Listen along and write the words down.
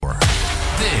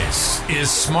This is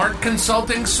Smart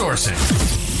Consulting Sourcing,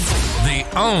 the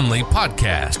only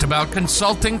podcast about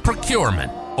consulting procurement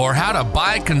or how to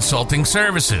buy consulting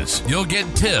services. You'll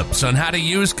get tips on how to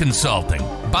use consulting,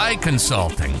 buy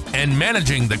consulting, and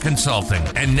managing the consulting.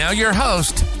 And now your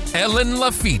host, Helene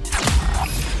Lafitte.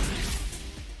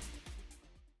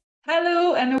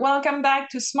 Hello and welcome back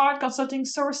to Smart Consulting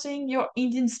Sourcing, your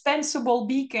indispensable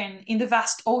beacon in the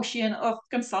vast ocean of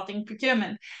consulting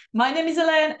procurement. My name is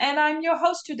Helene and I'm your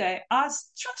host today. I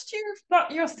trust you've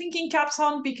got your thinking caps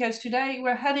on because today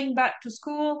we're heading back to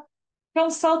school,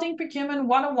 Consulting Procurement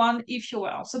 101, if you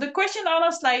will. So the question on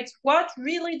our slate, what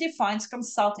really defines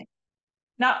consulting?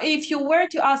 Now, if you were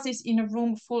to ask this in a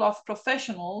room full of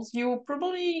professionals, you will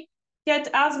probably get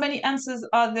as many answers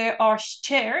as there are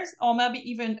chairs, or maybe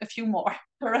even a few more,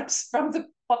 perhaps from the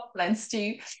plants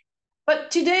too. But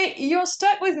today, you're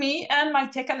stuck with me and my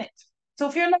take on it.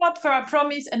 So fear not, for I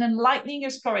promise an enlightening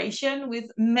exploration with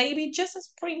maybe just a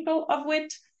sprinkle of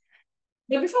wit.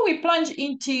 But before we plunge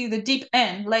into the deep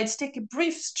end, let's take a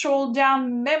brief stroll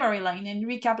down memory lane and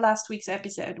recap last week's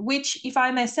episode, which, if I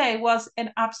may say, was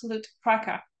an absolute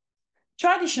cracker.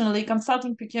 Traditionally,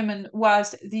 consulting procurement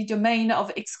was the domain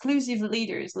of exclusive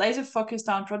leaders, laser focused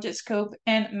on project scope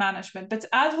and management. But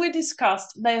as we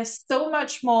discussed, there's so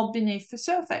much more beneath the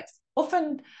surface.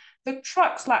 Often, the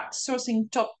crux like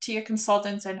sourcing top-tier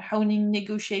consultants and honing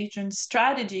negotiation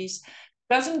strategies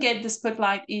doesn't get the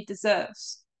spotlight it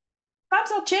deserves.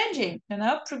 Times are changing,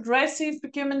 Progressive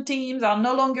procurement teams are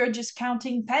no longer just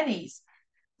counting pennies.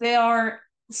 They are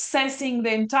assessing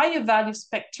the entire value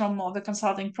spectrum of the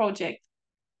consulting project.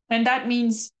 And that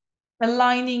means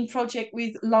aligning project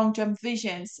with long-term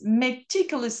visions,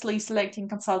 meticulously selecting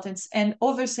consultants, and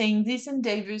overseeing these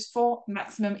endeavors for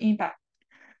maximum impact.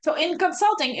 So in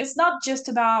consulting, it's not just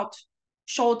about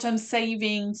short-term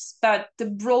savings, but the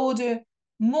broader,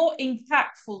 more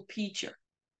impactful picture.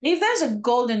 If there's a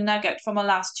golden nugget from our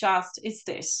last chart, it's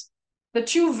this. The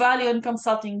true value in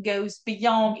consulting goes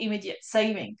beyond immediate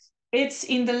savings. It's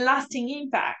in the lasting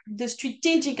impact, the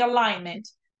strategic alignment,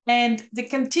 and the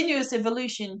continuous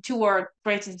evolution toward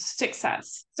greater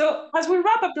success. So as we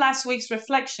wrap up last week's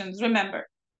reflections, remember,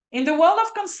 in the world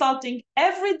of consulting,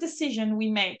 every decision we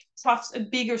make crafts a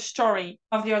bigger story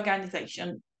of the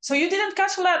organization. So you didn't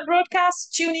catch that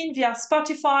broadcast? Tune in via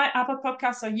Spotify, Apple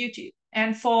Podcasts, or YouTube.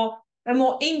 And for a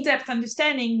more in-depth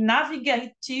understanding,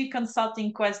 navigate to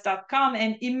consultingquest.com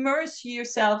and immerse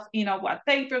yourself in our white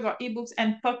papers or ebooks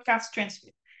and podcast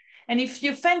transcripts. And if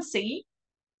you fancy,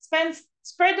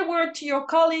 spread the word to your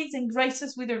colleagues and grace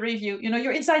us with a review.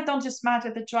 Your insights don't just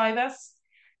matter, they drive us.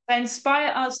 They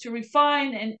inspire us to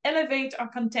refine and elevate our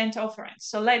content offerings.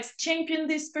 So let's champion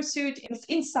this pursuit of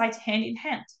insight hand in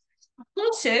hand.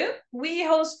 Also, we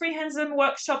host free hands-on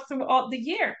workshops throughout the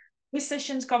year. These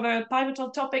sessions cover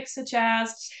pivotal topics such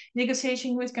as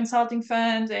negotiating with consulting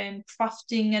firms and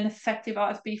crafting an effective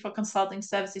RFP for consulting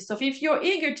services. So if you're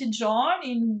eager to join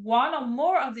in one or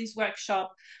more of these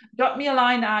workshops, drop me a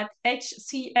line at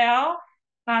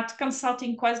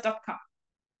hcl@consultingquest.com.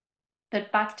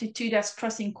 But back to today's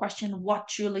pressing question, what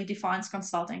truly defines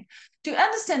consulting? To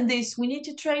understand this, we need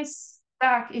to trace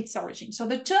back its origin. So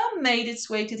the term made its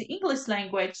way to the English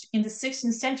language in the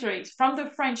 16th century from the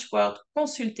French word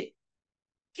consulter.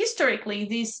 Historically,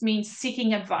 this means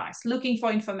seeking advice, looking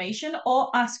for information, or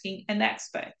asking an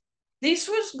expert. This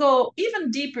would go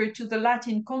even deeper to the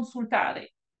Latin consultare,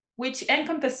 which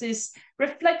encompasses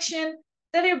reflection,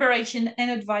 deliberation,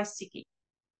 and advice seeking.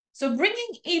 So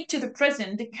bringing it to the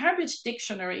present, the Cambridge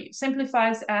Dictionary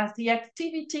simplifies as the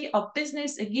activity of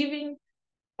business giving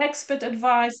expert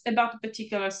advice about a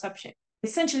particular subject.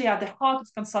 Essentially, at the heart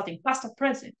of consulting, past or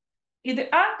present, is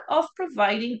the act of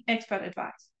providing expert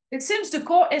advice. It seems the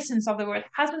core essence of the word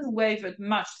hasn't wavered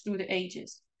much through the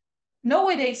ages.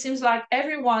 Nowadays, it seems like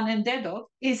everyone and their dog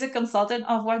is a consultant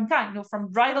of one kind.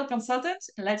 From bridal consultants,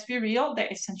 and let's be real, they're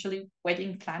essentially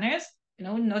wedding planners,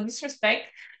 no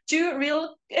disrespect, to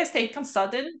real estate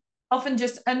consultant, often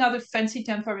just another fancy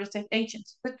term for real estate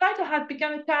agents. The title had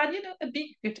become a tad, a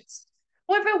bit grotesque.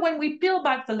 However, when we peel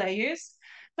back the layers,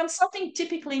 consulting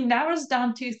typically narrows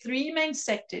down to three main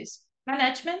sectors: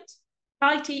 management,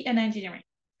 IT, and engineering.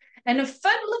 And a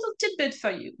fun little tidbit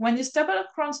for you, when you stumble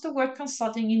across the word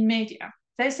consulting in media,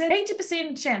 there's an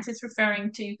 80% chance it's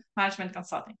referring to management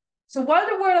consulting. So while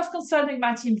the world of consulting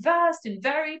might seem vast and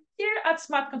varied, here at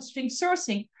Smart Consulting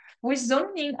Sourcing, we're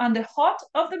zoning in on the heart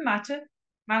of the matter,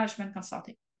 management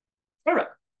consulting. All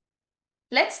right,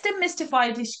 let's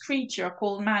demystify this creature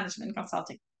called management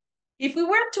consulting. If we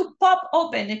were to pop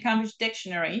open the Cambridge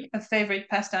Dictionary, a favorite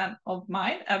pastime of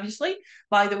mine, obviously,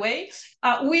 by the way,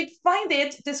 we'd find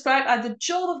it described as the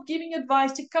job of giving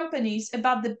advice to companies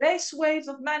about the best ways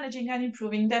of managing and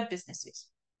improving their businesses.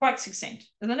 Quite succinct,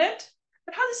 isn't it?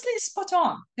 But honestly, it's spot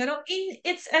on. In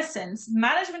its essence,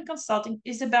 management consulting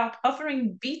is about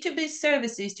offering B2B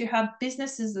services to help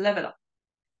businesses level up.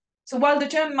 So while the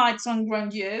term might sound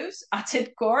grandiose, at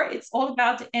its core, it's all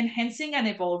about enhancing and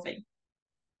evolving.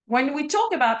 When we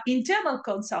talk about internal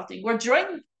consulting, we're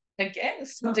drawing again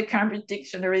from the Cambridge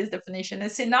Dictionary's definition, a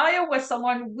scenario where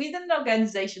someone within an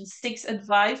organization seeks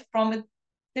advice from a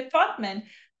department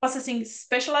possessing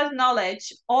specialized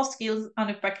knowledge or skills on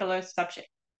a particular subject.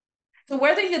 So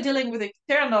whether you're dealing with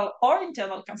external or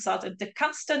internal consultant, the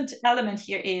constant element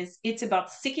here is it's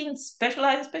about seeking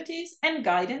specialized expertise and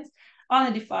guidance on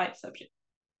a defined subject.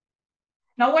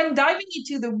 Now, when diving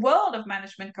into the world of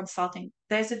management consulting,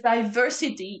 there's a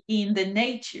diversity in the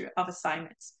nature of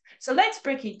assignments. So let's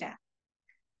break it down.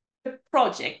 The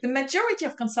project, the majority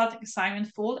of consulting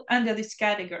assignments fall under this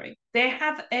category. They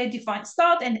have a defined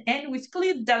start and end with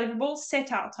clear deliverables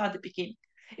set out at the beginning.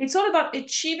 It's all about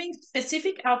achieving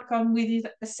specific outcome within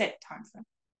a set time frame.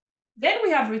 Then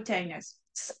we have retainers.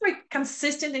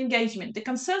 Consistent engagement. The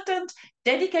consultant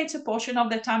dedicates a portion of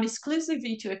their time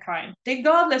exclusively to a client,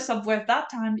 regardless of where that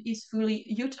time is fully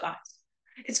utilized.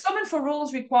 It's common for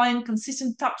roles requiring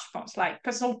consistent touch points like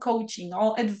personal coaching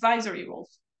or advisory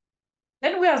roles.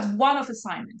 Then we have one-off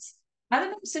assignments. And the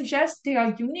name suggests they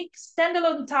are unique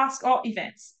standalone tasks or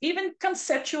events, even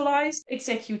conceptualized,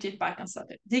 executed by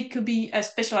consultants. They could be a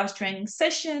specialized training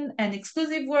session, an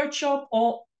exclusive workshop,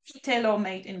 or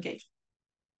tailor-made engagement.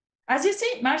 As you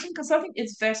see, management consulting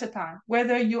is versatile,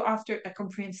 whether you're after a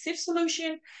comprehensive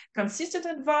solution, consistent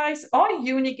advice, or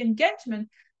unique engagement,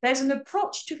 there's an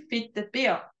approach to fit the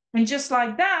bill. And just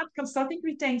like that, consulting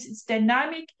retains its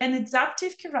dynamic and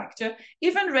adaptive character,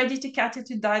 even ready to cater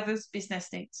to diverse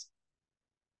business needs.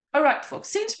 All right, folks,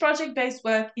 since project-based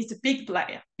work is a big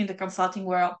player in the consulting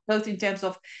world, both in terms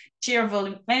of sheer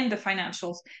volume and the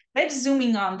financials, let's zoom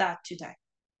in on that today.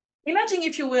 Imagine,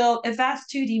 if you will, a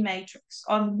vast 2D matrix.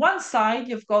 On one side,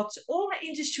 you've got all the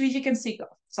industries you can think of,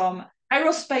 from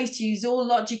aerospace to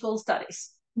zoological studies.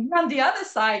 On the other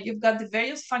side, you've got the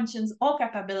various functions or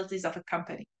capabilities of a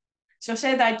company. So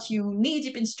say that you need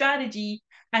deep in strategy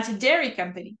at a dairy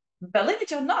company. Believe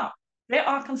it or not, there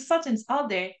are consultants out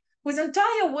there whose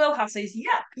entire wheelhouse is,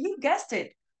 yeah, you guessed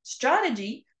it,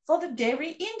 strategy for the dairy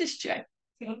industry.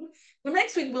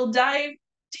 Next week, we'll dive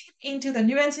deep into the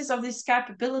nuances of these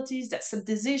capabilities, that some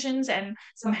decisions and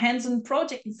some hands-on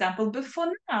project examples. But for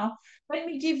now, let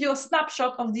me give you a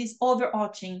snapshot of these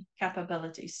overarching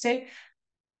capabilities. So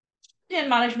in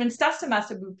management, that's the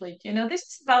master blueprint. This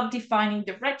is about defining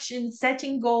direction,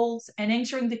 setting goals, and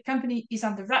ensuring the company is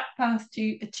on the right path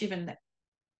to achieving them.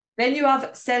 Then you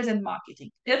have sales and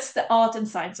marketing. It's the art and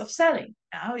science of selling.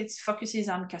 Now it focuses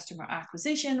on customer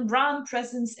acquisition, brand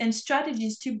presence, and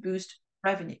strategies to boost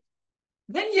revenue.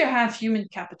 Then you have human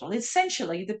capital,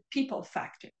 essentially the people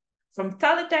factor. From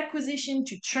talent acquisition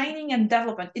to training and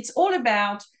development, it's all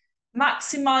about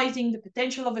maximizing the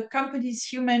potential of a company's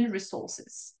human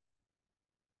resources.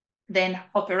 Then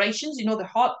operations, the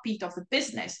heartbeat of the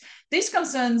business. This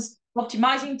concerns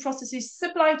optimizing processes,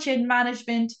 supply chain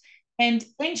management, and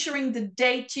ensuring the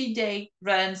day-to-day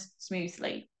runs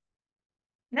smoothly.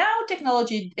 Now,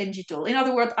 technology and digital, in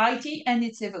other words, IT and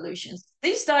its evolutions.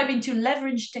 These dive into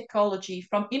leverage technology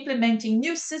from implementing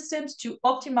new systems to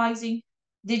optimizing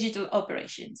digital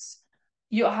operations.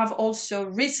 You have also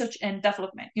research and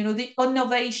development, the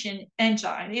innovation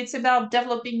engine. It's about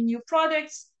developing new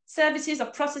products, services, or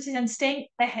processes and staying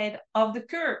ahead of the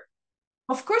curve.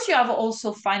 Of course, you have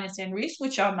also finance and risk,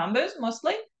 which are numbers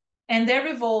mostly, and they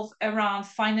revolve around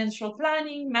financial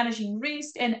planning, managing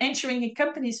risk, and ensuring a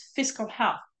company's fiscal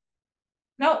health.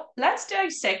 Now, let's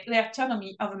dissect the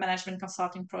autonomy of a management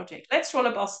consulting project. Let's roll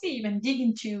up our sleeve and dig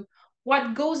into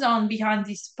what goes on behind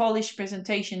this polished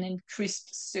presentation and crisp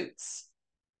suits.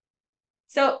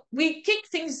 So we kick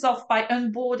things off by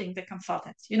onboarding the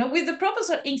consultants. With the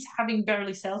proposal inks having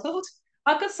barely settled,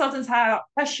 our consultants are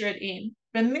ushered in,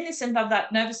 reminiscent of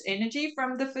that nervous energy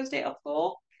from the first day of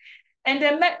call. And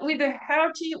they're met with a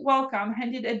hearty welcome,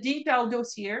 handed a detailed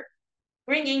dossier,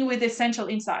 bringing with essential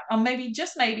insight, or maybe,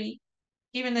 just maybe,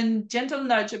 even a gentle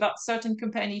nudge about certain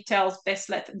company tales best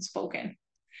left unspoken.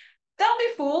 Don't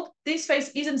be fooled, this phase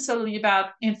isn't solely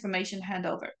about information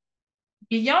handover.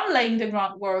 Beyond laying the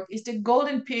groundwork is the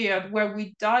golden period where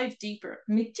we dive deeper,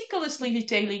 meticulously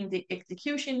detailing the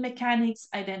execution mechanics,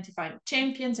 identifying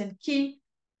champions and key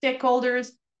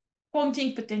stakeholders,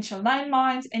 pointing potential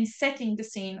landmines, and setting the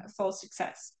scene for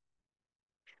success.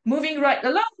 Moving right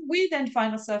along, we then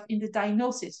find ourselves in the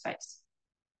diagnosis phase.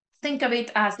 Think of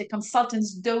it as the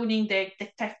consultants donning their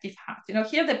detective hat.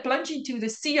 Here they plunge into the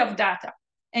sea of data,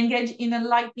 engage in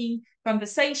enlightening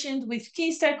conversations with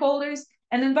key stakeholders,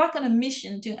 and embark on a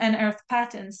mission to unearth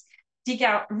patterns, dig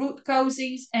out root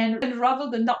causes, and unravel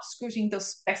the knots causing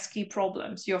those pesky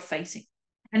problems you're facing.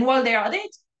 And while they're at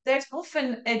it, there's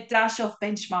often a dash of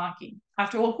benchmarking.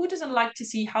 After all, who doesn't like to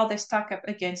see how they stack up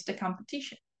against the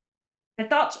competition? A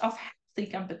touch of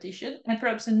healthy competition and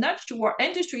perhaps a nudge toward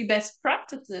industry best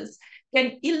practices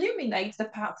can illuminate the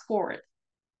path forward.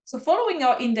 So following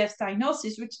our in-depth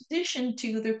diagnosis, we transition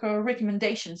to the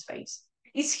recommendations phase.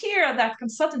 It's here that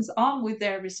consultants armed with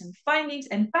their recent findings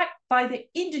and backed by the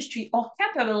industry or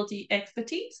capability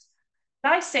expertise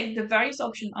dissect the various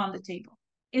options on the table.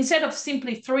 Instead of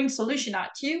simply throwing solution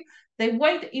at you, they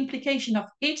weigh the implication of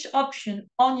each option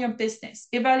on your business,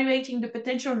 evaluating the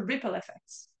potential ripple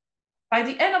effects. By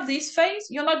the end of this phase,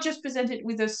 you're not just presented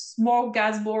with a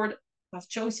smorgasbord of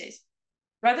choices.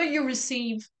 Rather, you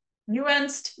receive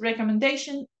nuanced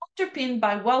recommendations underpinned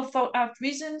by well-thought-out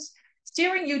reasons,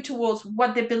 steering you towards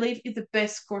what they believe is the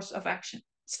best course of action.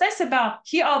 It's less about,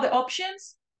 here are the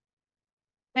options,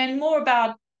 and more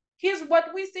about, here's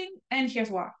what we think, and here's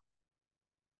why.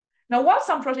 Now, while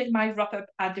some projects might wrap up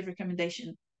at the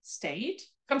recommendation stage,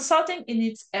 consulting in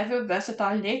its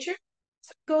ever-versatile nature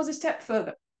goes a step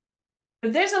further.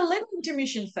 But there's a little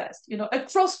intermission first, a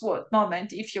crossword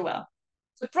moment, if you will.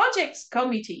 The project's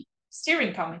committee,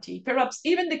 steering committee, perhaps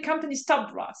even the company's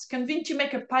top brass, convene to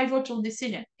make a pivotal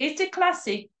decision. It's a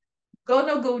classic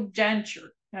go-no-go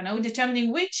juncture,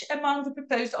 determining which among the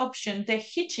proposed options they're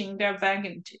hitching their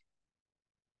wagon to.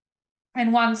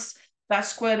 And once that's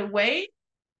squared away,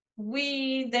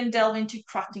 we then delve into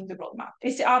crafting the roadmap.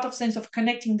 It's the art of sense of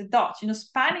connecting the dots,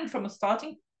 spanning from a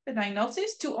starting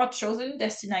diagnosis to our chosen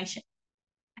destination.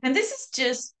 And this is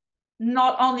just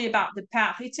not only about the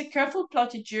path, it's a careful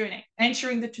plotted journey,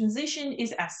 ensuring the transition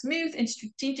is as smooth and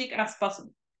strategic as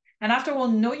possible. And after all,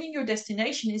 knowing your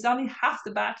destination is only half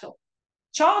the battle.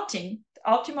 Charting the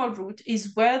optimal route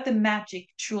is where the magic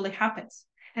truly happens.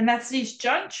 And at this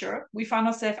juncture, we find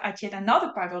ourselves at yet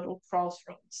another pivotal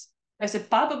crossroads. There's a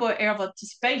palpable air of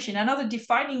anticipation, another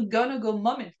defining go-no-go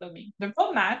moment for me. The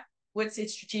roadmap, with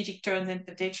its strategic turns and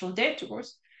potential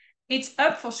detours, it's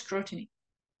up for scrutiny.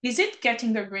 Is it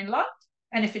getting the green light?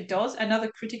 And if it does,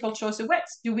 another critical choice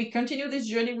awaits. Do we continue this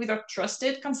journey with our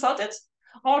trusted consultants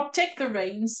or take the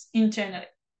reins internally?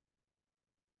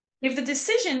 If the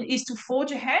decision is to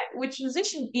forge ahead, we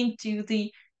transition into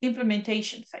the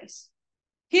implementation phase.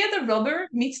 Here the rubber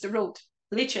meets the road,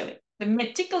 literally. The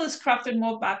meticulous crafted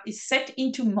roadmap is set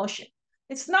into motion.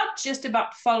 It's not just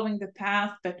about following the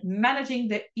path, but managing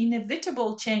the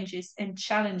inevitable changes and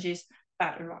challenges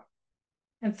that arise.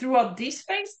 And throughout this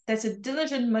phase, there's a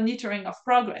diligent monitoring of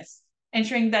progress,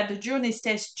 ensuring that the journey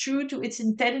stays true to its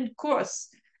intended course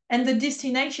and the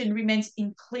destination remains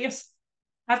in clear sight.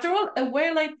 After all, a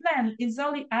well-laid plan is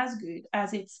only as good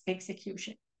as its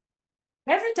execution.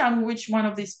 Every time we reach one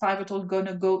of these pivotal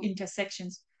go-no-go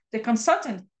intersections, the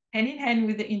consultant, hand in hand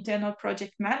with the internal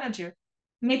project manager,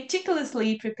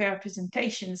 meticulously prepare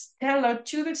presentations tailored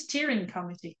to the steering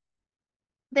committee.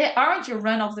 They aren't your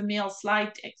run-of-the-mill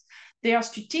slide decks. They are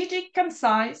strategic,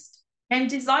 concise, and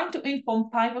designed to inform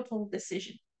pivotal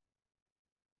decisions.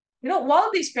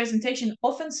 While these presentations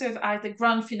often serve as the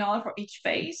grand finale for each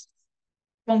phase,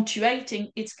 punctuating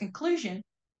its conclusion,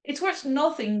 it's worth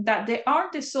noting that they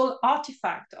aren't the sole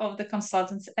artifact of the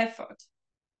consultant's effort.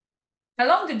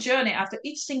 Along the journey, after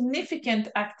each significant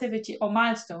activity or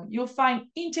milestone, you'll find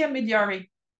intermediary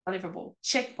deliverable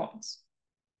checkpoints.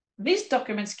 These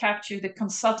documents capture the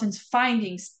consultant's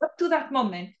findings up to that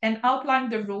moment and outline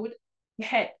the road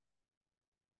ahead.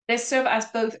 They serve as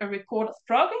both a record of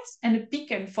progress and a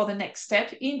beacon for the next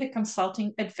step in the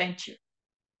consulting adventure.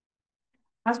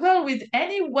 As well, with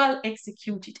any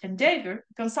well-executed endeavor,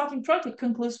 the consulting project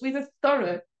concludes with a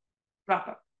thorough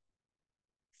wrap-up.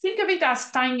 Think of it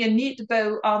as tying a neat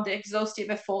bow on the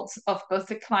exhaustive efforts of both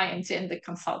the clients and the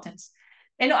consultants.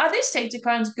 At this stage, the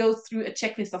clients go through a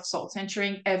checklist of sorts,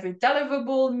 ensuring every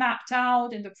deliverable mapped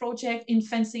out and the project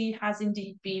infancy has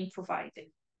indeed been provided.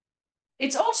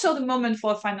 It's also the moment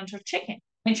for a financial check-in,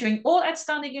 ensuring all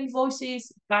outstanding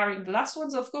invoices, barring the last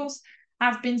ones, of course,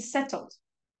 have been settled.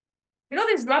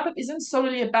 This wrap-up isn't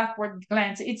solely a backward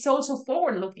glance, it's also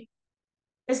forward-looking.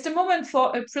 It's the moment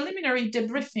for a preliminary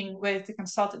debriefing with the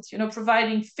consultants,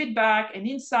 providing feedback and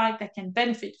insight that can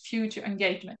benefit future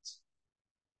engagements.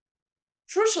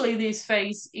 Crucially, this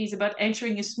phase is about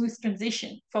ensuring a smooth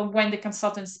transition from when the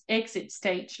consultants exit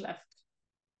stage left.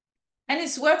 And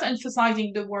it's worth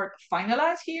emphasizing the word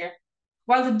finalize here.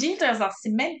 While the details are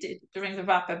cemented during the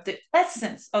wrap-up, the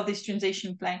essence of this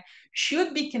transition plan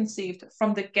should be conceived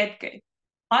from the get-go,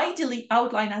 ideally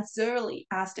outlined as early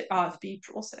as the RFP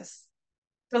process.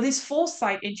 So this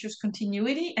foresight ensures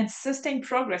continuity and sustained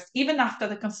progress even after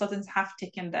the consultants have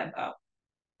taken them out.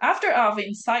 After our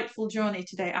insightful journey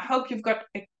today, I hope you've got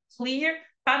a clear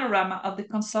panorama of the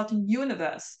consulting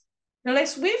universe. Now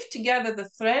let's weave together the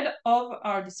thread of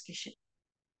our discussion.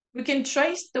 We can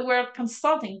trace the word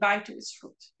consulting back to its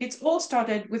root. It all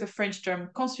started with the French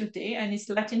term consulter and its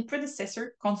Latin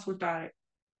predecessor, consultare.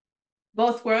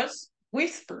 Both words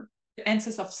whisper the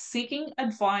essence of seeking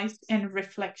advice and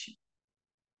reflection.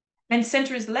 And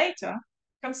centuries later,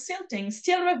 consulting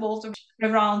still revolves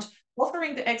around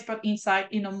offering the expert insight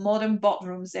in modern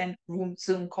boardrooms and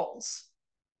Zoom calls.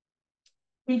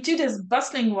 In today's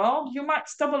bustling world, you might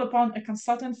stumble upon a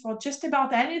consultant for just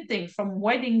about anything from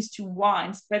weddings to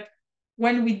wines, but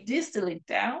when we distill it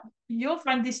down, you'll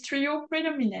find this trio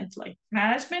predominantly: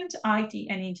 management, IT,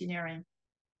 and engineering.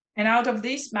 And out of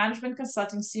this, management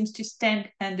consulting seems to stand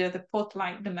under the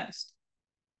spotlight the most.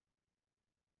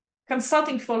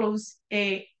 Consulting follows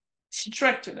a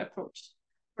structured approach.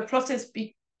 The process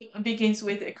begins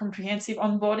with a comprehensive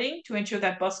onboarding to ensure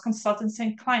that both consultants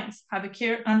and clients have a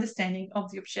clear understanding of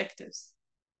the objectives.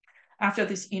 After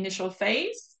this initial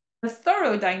phase, a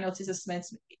thorough diagnosis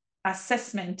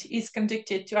assessment is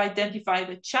conducted to identify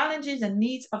the challenges and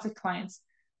needs of the client's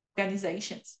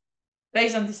organizations.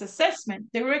 Based on this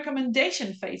assessment, the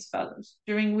recommendation phase follows,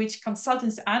 during which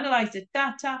consultants analyze the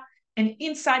data and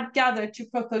insight gathered to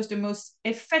propose the most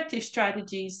effective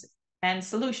strategies and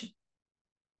solutions.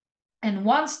 And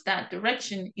once that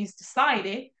direction is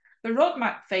decided, the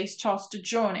roadmap phase charts the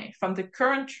journey from the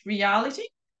current reality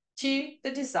to the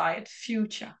desired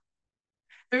future.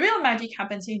 The real magic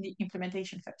happens in the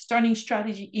implementation phase, turning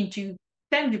strategy into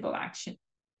tangible action.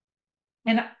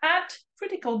 And at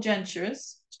critical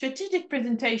junctures, strategic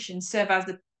presentations serve as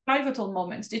the pivotal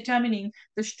moments determining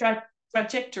the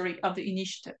trajectory of the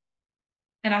initiative.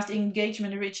 And as the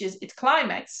engagement reaches its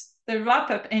climax, the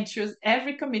wrap-up ensures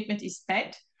every commitment is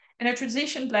met and a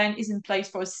transition plan is in place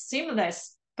for a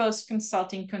seamless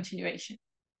post-consulting continuation.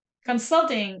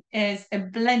 Consulting is a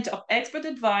blend of expert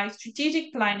advice,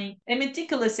 strategic planning, and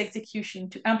meticulous execution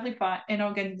to amplify an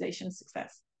organization's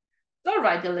success. All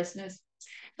right, dear listeners.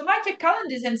 So mark your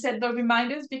calendars and set the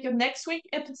reminders because next week's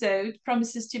episode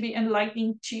promises to be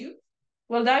enlightening too.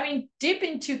 We'll dive in deep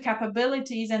into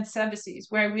capabilities and services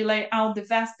where we lay out the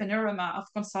vast panorama of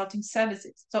consulting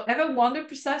services. So ever wonder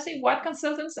precisely what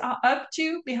consultants are up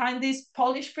to behind these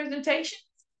polished presentations?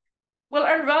 We'll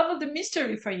unravel the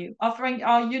mystery for you, offering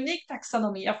our unique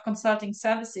taxonomy of consulting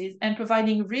services and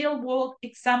providing real-world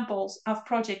examples of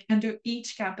projects under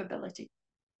each capability.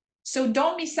 So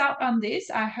don't miss out on this,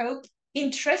 I hope,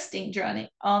 interesting journey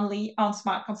only on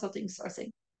Smart Consulting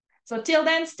Sourcing. So till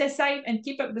then, stay safe and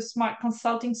keep up the Smart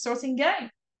Consulting Sourcing game.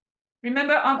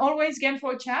 Remember, I'm always game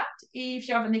for a chat. If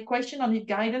you have any question or need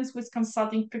guidance with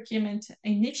consulting procurement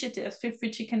initiatives, feel free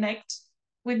to connect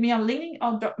with me on LinkedIn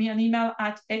or drop me an email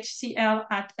at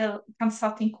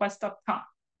hcl@consultingquest.com.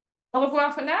 Au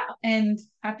revoir for now and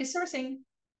happy sourcing.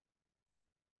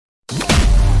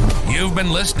 You've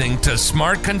been listening to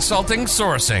Smart Consulting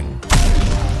Sourcing,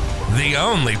 the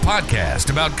only podcast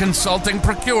about consulting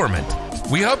procurement.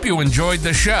 We hope you enjoyed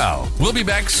the show. We'll be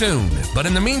back soon, but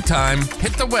in the meantime,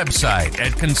 hit the website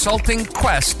at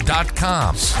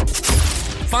consultingquest.com.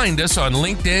 Find us on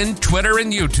LinkedIn, Twitter,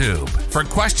 and YouTube. For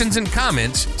questions and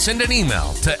comments, send an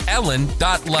email to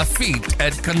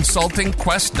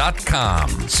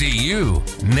ellen.lafitte@consultingquest.com. See you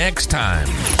next time.